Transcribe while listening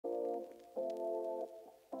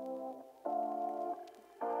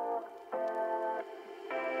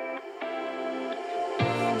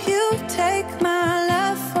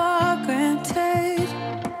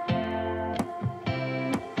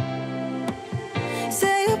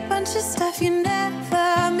bunch of stuff you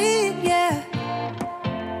never meet, yeah.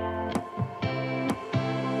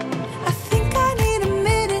 I think I need a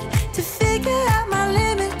minute to figure out my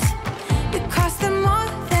limits. You cross them more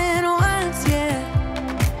than once, yeah.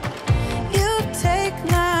 You take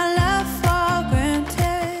my love for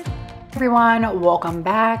granted. Everyone, welcome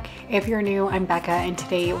back. If you're new, I'm Becca, and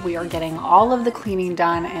today we are getting all of the cleaning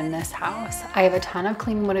done in this house. I have a ton of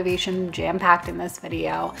cleaning motivation jam-packed in this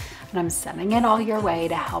video, and I'm sending it all your way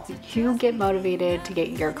to help you get motivated to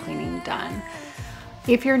get your cleaning done.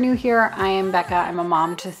 If you're new here, I am Becca. I'm a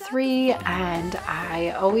mom to 3, and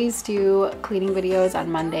I always do cleaning videos on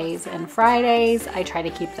Mondays and Fridays. I try to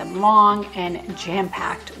keep them long and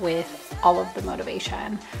jam-packed with all of the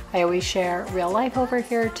motivation. I always share real life over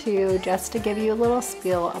here too, just to give you a little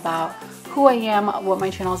spiel about who I am, what my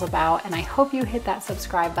channel is about, and I hope you hit that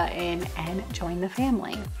subscribe button and join the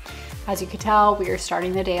family. As you can tell, we are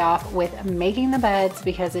starting the day off with making the beds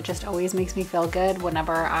because it just always makes me feel good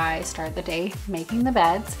whenever I start the day making the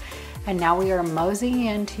beds. And now we are moseying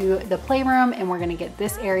into the playroom, and we're gonna get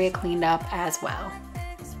this area cleaned up as well.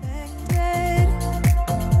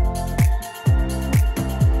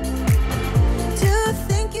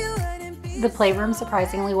 The playroom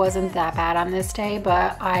surprisingly wasn't that bad on this day,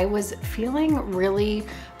 but I was feeling really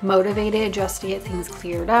motivated just to get things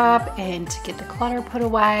cleared up and to get the clutter put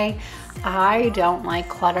away. I don't like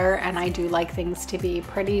clutter, and I do like things to be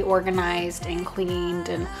pretty organized and cleaned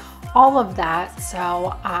and all of that.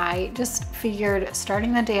 So I just figured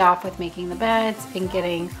starting the day off with making the beds and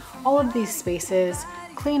getting all of these spaces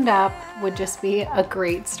cleaned up would just be a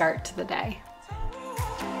great start to the day.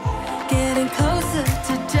 Getting closer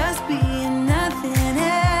to just being nothing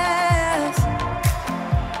else.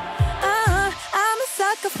 I'm a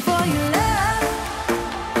sucker for your love,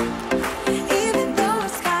 even though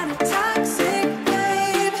it's kind of toxic,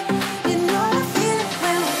 babe. You know I feel it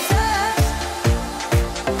when we touch.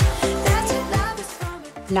 That your love is from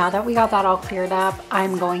it. Now that we got that all cleared up,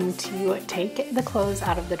 I'm going to take the clothes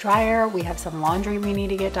out of the dryer. We have some laundry we need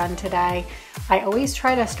to get done today. I always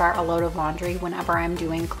try to start a load of laundry whenever I'm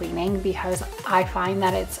doing cleaning because I find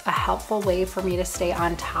that it's a helpful way for me to stay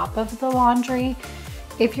on top of the laundry.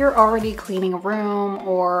 If you're already cleaning a room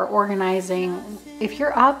or organizing, if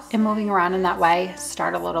you're up and moving around in that way,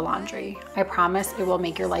 start a load of laundry. I promise it will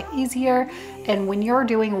make your life easier. And when you're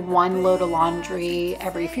doing one load of laundry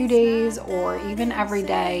every few days or even every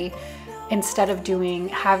day, instead of being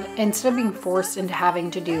forced into having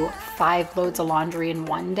to do 5 loads of laundry in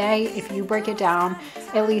one day, if you break it down,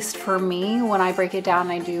 at least for me, when I break it down,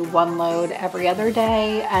 I do 1 load every other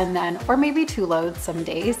day, and then, or maybe 2 loads some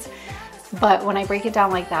days. But when I break it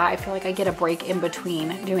down like that, I feel like I get a break in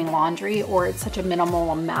between doing laundry, or it's such a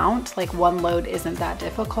minimal amount. Like 1 load isn't that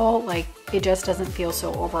difficult. Like it just doesn't feel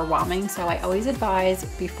so overwhelming. So I always advise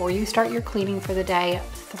before you start your cleaning for the day,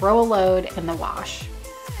 throw a load in the wash.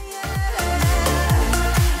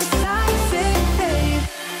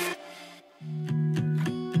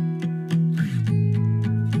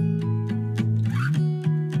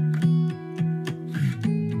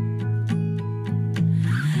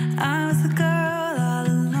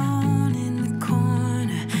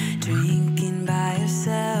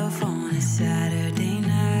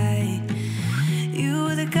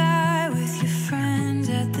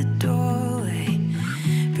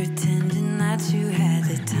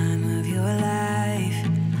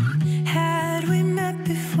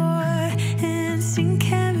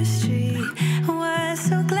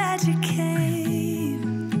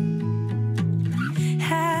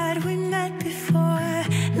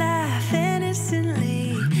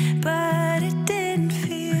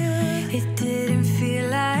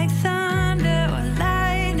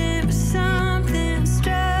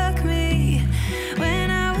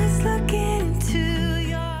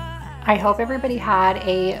 I hope everybody had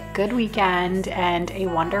a good weekend and a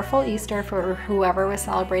wonderful Easter for whoever was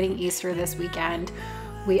celebrating Easter this weekend.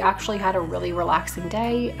 We actually had a really relaxing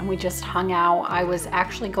day and we just hung out. I was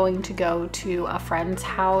actually going to go to a friend's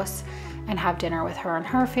house and have dinner with her and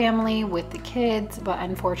her family with the kids, but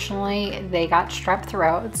unfortunately they got strep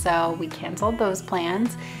throat, so we canceled those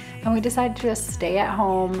plans. And we decided to just stay at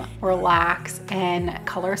home, relax, and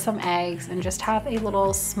color some eggs and just have a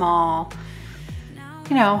little small,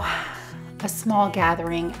 a small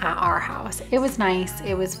gathering at our house. It was nice.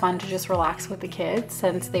 It was fun to just relax with the kids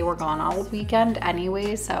since they were gone all weekend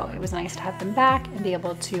anyway, so it was nice to have them back and be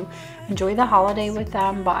able to enjoy the holiday with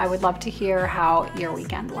them. But I would love to hear how your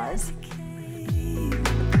weekend was.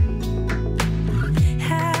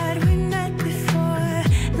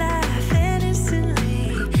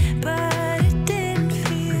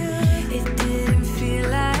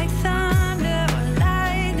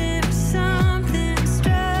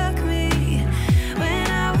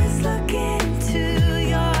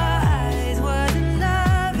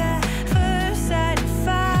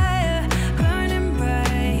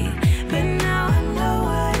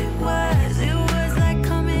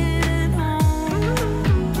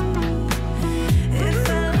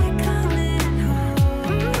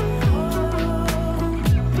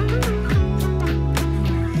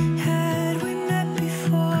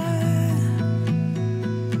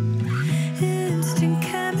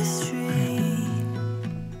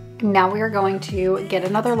 Now we are going to get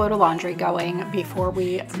another load of laundry going before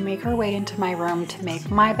we make our way into my room to make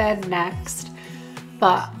my bed next.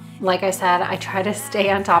 But like I said, I try to stay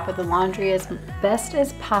on top of the laundry as best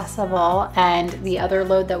as possible, and the other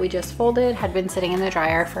load that we just folded had been sitting in the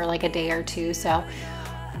dryer for like a day or two, so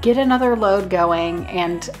get another load going.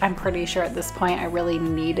 And I'm pretty sure at this point I really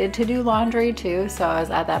needed to do laundry too, so I was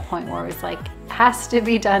at that point where it was like, has to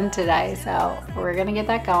be done today. So we're gonna get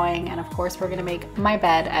that going, and of course we're gonna make my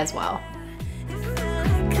bed as well.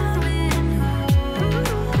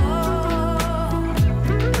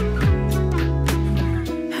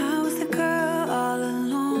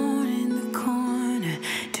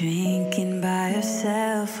 Drinking by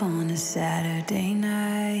herself on a Saturday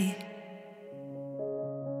night.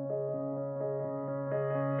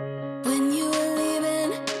 When you were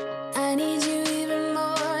leaving, I need you even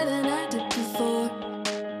more than I did before.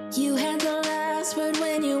 You had the last word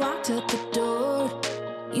when you walked out the door.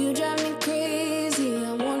 You drive me crazy,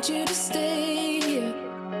 I want you to stay here.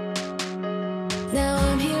 Now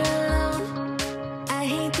I'm here alone, I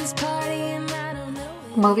hate this party and I don't know.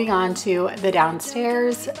 Moving on to the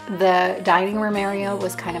downstairs, the dining room area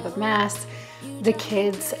was kind of a mess. The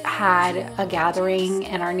kids had a gathering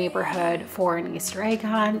in our neighborhood for an Easter egg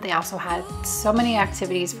hunt. They also had so many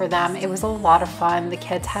activities for them. It was a lot of fun. The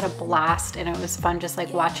kids had a blast, and it was fun just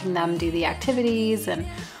like watching them do the activities and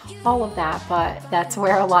all of that. But that's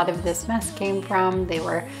where a lot of this mess came from. They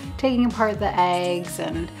were taking apart the eggs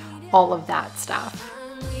and all of that stuff.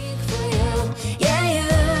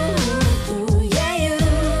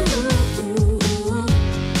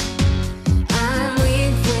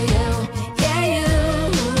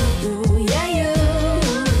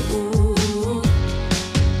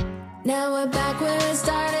 Now we're back where it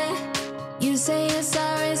started. You say you're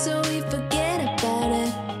sorry, so we forget about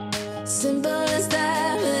it. Simple as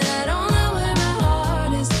that, but I don't know where my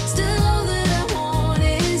heart is. Still all that I want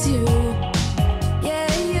is you.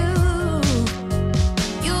 Yeah,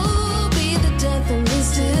 you'll be the death of me,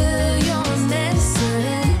 still your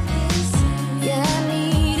medicine. Yeah, I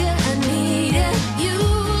need it, you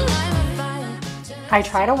light my fire. I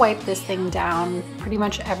try to wipe this thing down pretty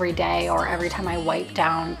much every day, or every time I wipe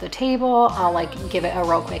down the table, I'll like give it a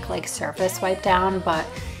real quick like surface wipe down, but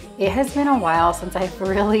it has been a while since I've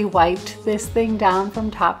really wiped this thing down from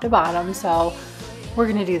top to bottom, so we're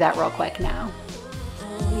gonna do that real quick now.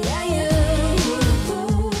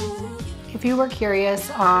 If you were curious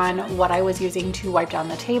on what I was using to wipe down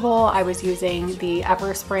the table, I was using the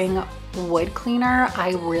Everspring wood cleaner.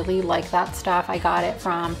 I really like that stuff. I got it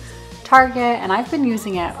from Target, and I've been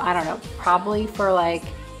using it, I don't know, probably for like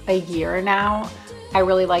a year now. I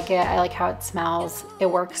really like it. I like how it smells. It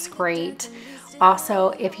works great. Also,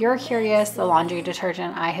 if you're curious, the laundry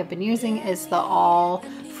detergent I have been using is the All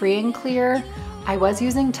Free and Clear. I was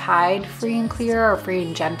using Tide Free and Clear, or Free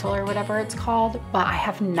and Gentle, or whatever it's called, but I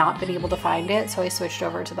have not been able to find it, so I switched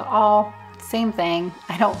over to the All. Same thing.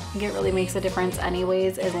 I don't think it really makes a difference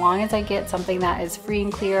anyways, as long as I get something that is free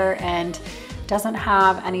and clear and doesn't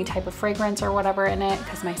have any type of fragrance or whatever in it,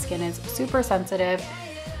 because my skin is super sensitive.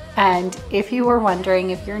 And if you were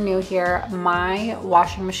wondering, if you're new here, my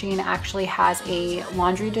washing machine actually has a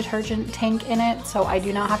laundry detergent tank in it, so I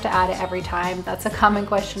do not have to add it every time. That's a common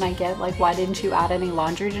question I get, like, why didn't you add any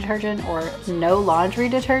laundry detergent or no laundry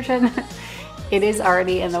detergent? It is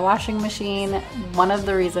already in the washing machine. One of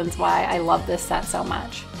the reasons why I love this set so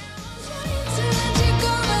much.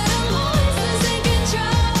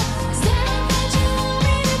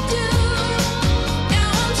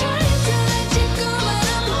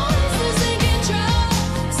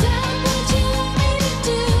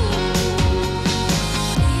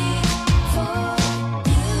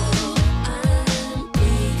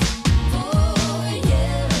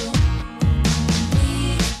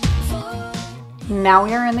 Now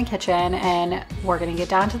we are in the kitchen, and we're gonna get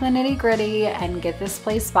down to the nitty-gritty and get this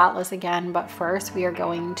place spotless again, but first we are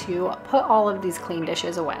going to put all of these clean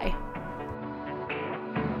dishes away.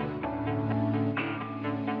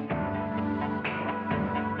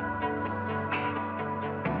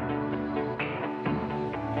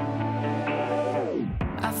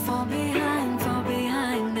 I fall behind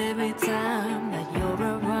every time that you're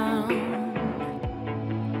around.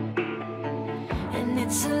 And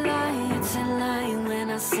it's a lie when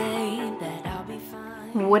I say that I'll be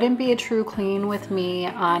fine. Wouldn't be a true clean with me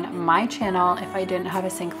on my channel if I didn't have a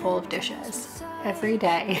sink full of dishes. Every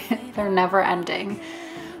day. They're never ending.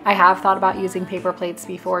 I have thought about using paper plates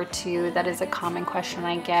before too. That is a common question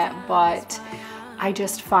I get, but I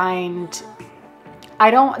just find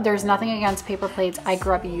there's nothing against paper plates. I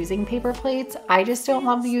grew up using paper plates. I just don't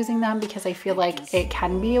love using them because I feel like it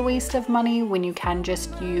can be a waste of money when you can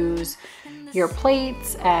just use your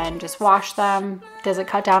plates and just wash them. Does it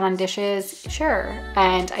cut down on dishes? Sure.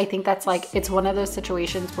 And I think that's like, it's one of those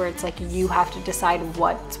situations where it's like you have to decide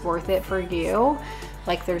what's worth it for you.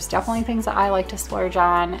 Like there's definitely things that I like to splurge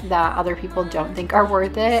on that other people don't think are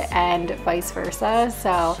worth it, and vice versa.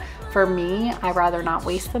 So for me, I'd rather not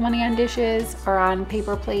waste the money on dishes or on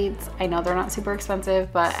paper plates. I know they're not super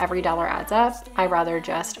expensive, but every dollar adds up. I'd rather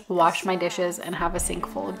just wash my dishes and have a sink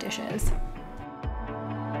full of dishes.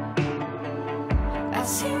 I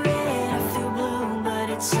see red, I feel blue, but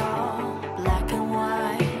it's all black and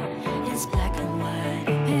white. It's black and white.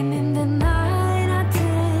 And in the night, I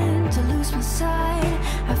tend to lose my sight.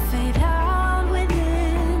 I fade out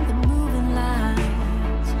within the moving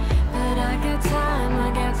lines. But I got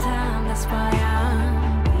time, that's why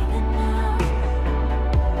I'm breathing now.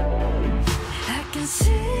 I can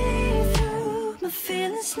see through my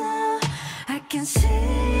feelings now. I can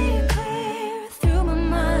see clear through my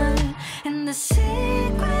mind. And the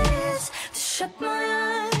secret is to shut my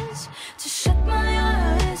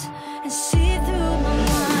eyes, and see through my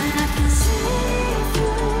mind. I can see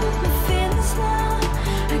through my feelings now.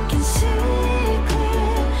 I can see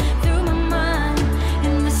clear through my mind.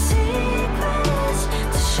 And the secret is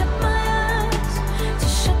to shut my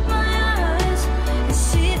eyes, and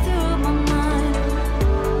see through my mind.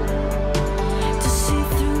 To see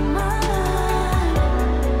through my mind.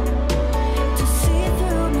 To see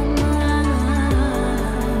through my mind.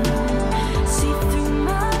 See through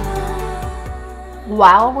my mind.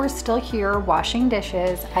 While we're still here washing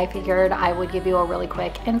dishes, I figured I would give you a really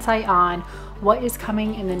quick insight on what is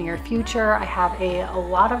coming in the near future. I have a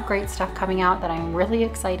lot of great stuff coming out that I'm really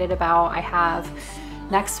excited about.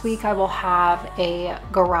 Next week I will have a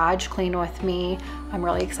garage clean with me. I'm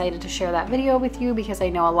really excited to share that video with you because I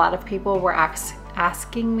know a lot of people were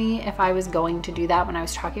asking me if I was going to do that when I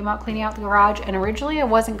was talking about cleaning out the garage, and originally I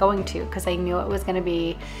wasn't going to because I knew it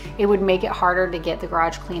would make it harder to get the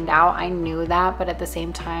garage cleaned out. I knew that, but at the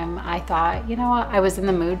same time I thought, you know what, I was in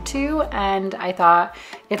the mood to, and I thought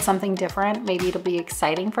it's something different, maybe it'll be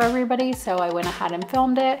exciting for everybody, so I went ahead and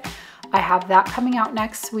filmed it. I have that coming out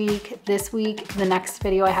next week. This week, the next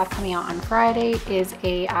video I have coming out on Friday is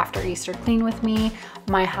a after Easter clean with me.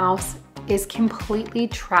 My house is completely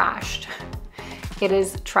trashed. It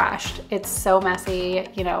is trashed. It's so messy.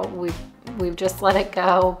 You know, we've just let it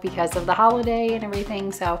go because of the holiday and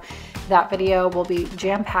everything. So that video will be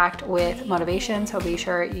jam-packed with motivation. So be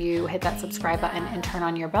sure you hit that subscribe button and turn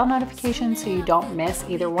on your bell notifications so you don't miss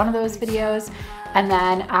either one of those videos. And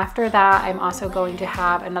then after that, I'm also going to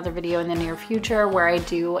have another video in the near future where I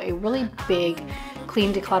do a really big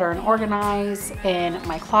clean, declutter, and organize in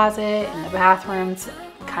my closet, in the bathrooms,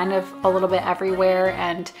 kind of a little bit everywhere.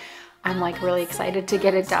 And I'm like really excited to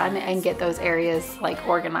get it done and get those areas like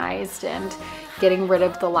organized, and getting rid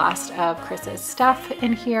of the last of Chris's stuff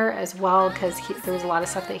in here as well, because there was a lot of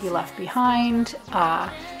stuff that he left behind.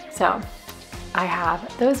 So I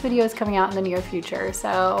have those videos coming out in the near future.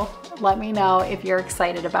 So let me know if you're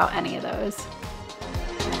excited about any of those.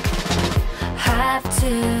 Have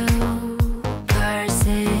to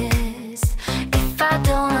persist. If I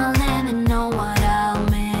don't, I'll never know what I'll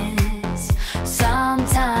miss.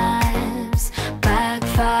 Sometimes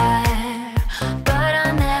backfire, but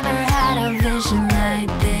I never had a vision like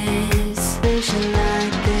this. Vision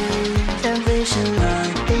like this, a vision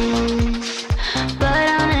like this. But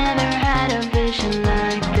I never had a vision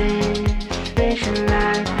like this. Vision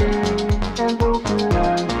like this, a broken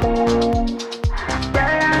like this.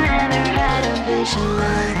 But I never had a vision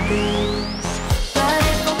like this. But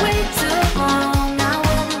if I wait too long, I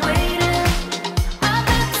won't be waiting. I've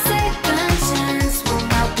got to second chance, will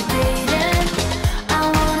not be dating. I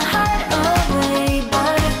wanna hide away,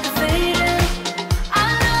 but if I faded, I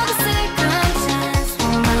know the second chance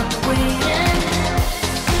will not be waiting.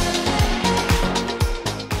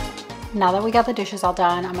 Now that we got the dishes all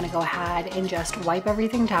done, I'm gonna go ahead and just wipe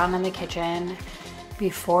everything down in the kitchen.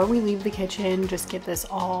 Before we leave the kitchen, just get this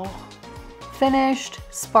all finished,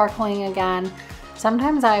 sparkling again.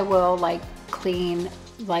 Sometimes I will like clean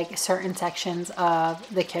like certain sections of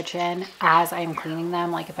the kitchen as I'm cleaning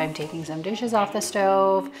them. Like if I'm taking some dishes off the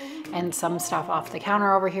stove and some stuff off the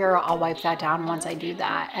counter over here, I'll wipe that down once I do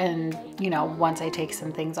that. And you know, once I take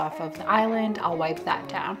some things off of the island, I'll wipe that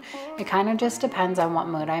down. It kind of just depends on what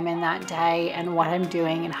mood I'm in that day and what I'm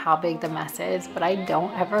doing and how big the mess is. But I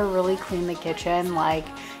don't ever really clean the kitchen like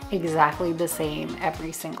exactly the same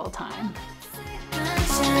every single time.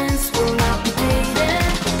 Chance will not be dating.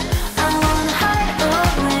 I wanna hide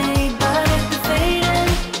away, but if I faded,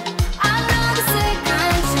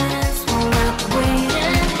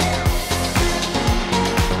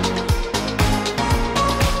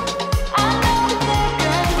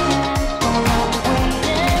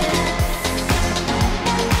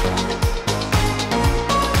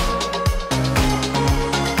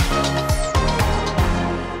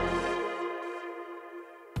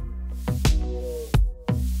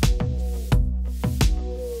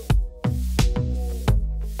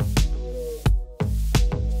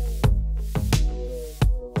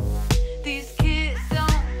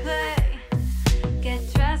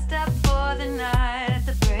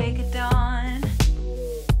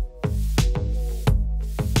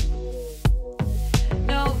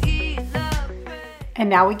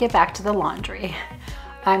 now we get back to the laundry.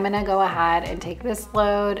 I'm gonna go ahead and take this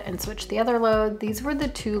load and switch the other load. These were the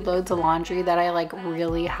 2 loads of laundry that I like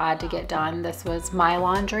really had to get done. This was my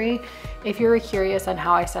laundry. If you're curious on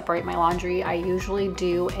how I separate my laundry, I usually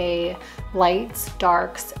do a lights,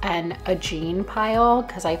 darks, and a jean pile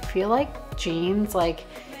because I feel like jeans, like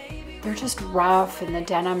they're just rough and the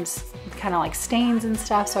denim's kind of like stains and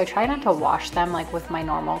stuff. So I try not to wash them like with my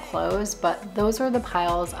normal clothes, but those are the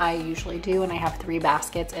piles I usually do. And I have 3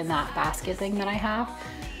 baskets in that basket thing that I have.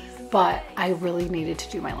 But I really needed to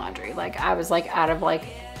do my laundry. Like I was like out of like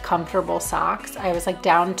comfortable socks. I was like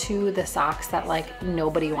down to the socks that like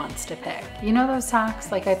nobody wants to pick. You know those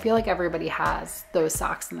socks? Like I feel like everybody has those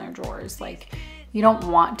socks in their drawers. Like you don't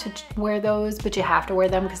want to wear those, but you have to wear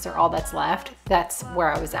them because they're all that's left. That's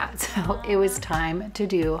where I was at. So it was time to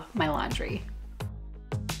do my laundry.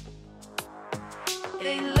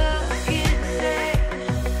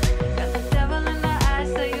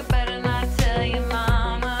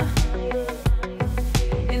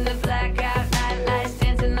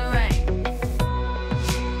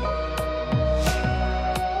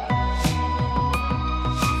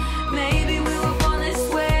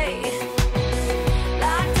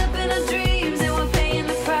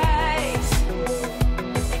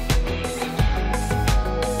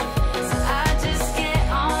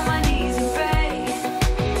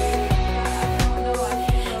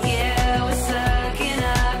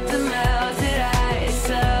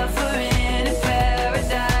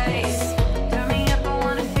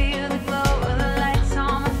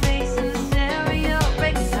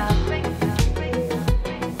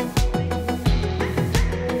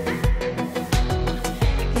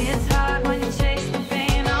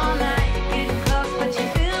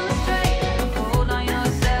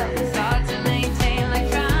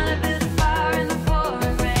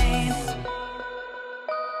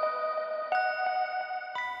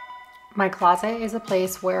 My closet is a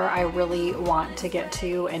place where I really want to get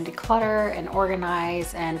to and declutter and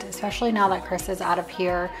organize, and especially now that Chris is out of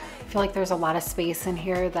here, I feel like there's a lot of space in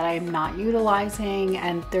here that I'm not utilizing,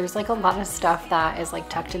 and there's like a lot of stuff that is like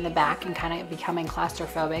tucked in the back and kind of becoming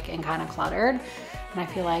claustrophobic and kind of cluttered. And I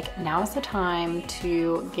feel like now is the time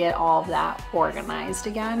to get all of that organized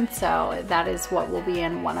again. So that is what will be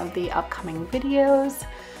in one of the upcoming videos.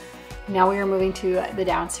 Now we are moving to the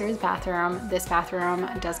downstairs bathroom. This bathroom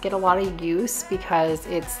does get a lot of use because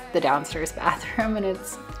it's the downstairs bathroom and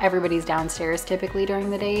it's everybody's downstairs typically during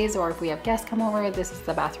the days, or if we have guests come over, this is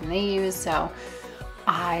the bathroom they use. So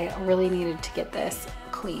I really needed to get this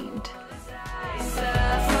cleaned.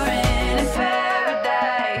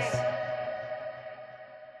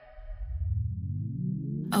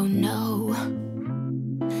 Oh no,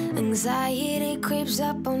 anxiety creeps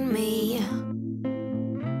up on me.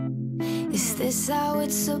 Is this how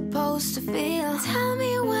it's supposed to feel? Tell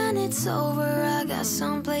me when it's over. I got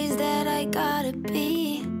someplace that I gotta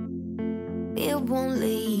be. It won't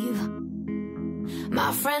leave.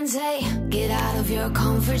 My friends say, get out of your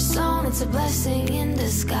comfort zone. It's a blessing in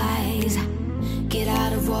disguise. Get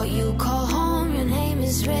out of what you call home. Your name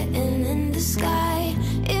is written in the sky.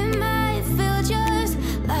 It might feel just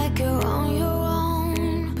like you're on your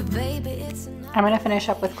own, but baby, it's I'm gonna finish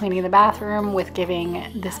up with cleaning the bathroom with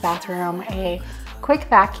giving this bathroom a quick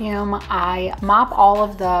vacuum. I mop all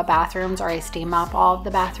of the bathrooms, or I steam mop all of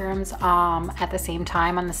the bathrooms at the same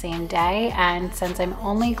time on the same day. And since I'm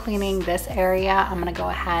only cleaning this area, I'm gonna go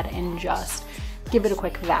ahead and just give it a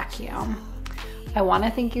quick vacuum. I want to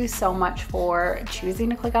thank you so much for choosing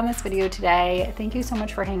to click on this video today. Thank you so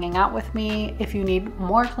much for hanging out with me. If you need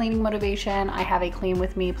more cleaning motivation, I have a Clean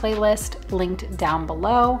With Me playlist linked down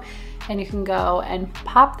below, and you can go and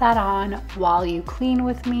pop that on while you clean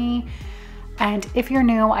with me. And if you're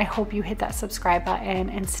new, I hope you hit that subscribe button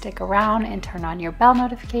and stick around and turn on your bell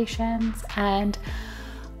notifications. And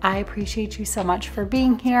I appreciate you so much for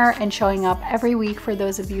being here and showing up every week. For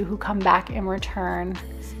those of you who come back in return,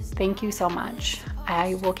 thank you so much.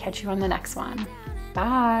 I will catch you on the next one.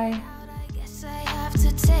 Bye. I guess I have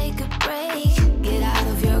to take a break. Get out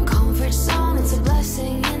of your comfort zone. It's a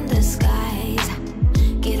blessing in disguise.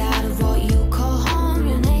 Get out of what you call home.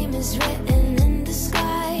 Your name is written in the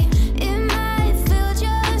sky. It might feel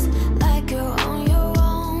just like you're on your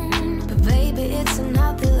own, but baby, it's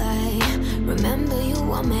another lie. Remember, you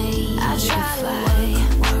were made to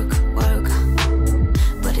fly.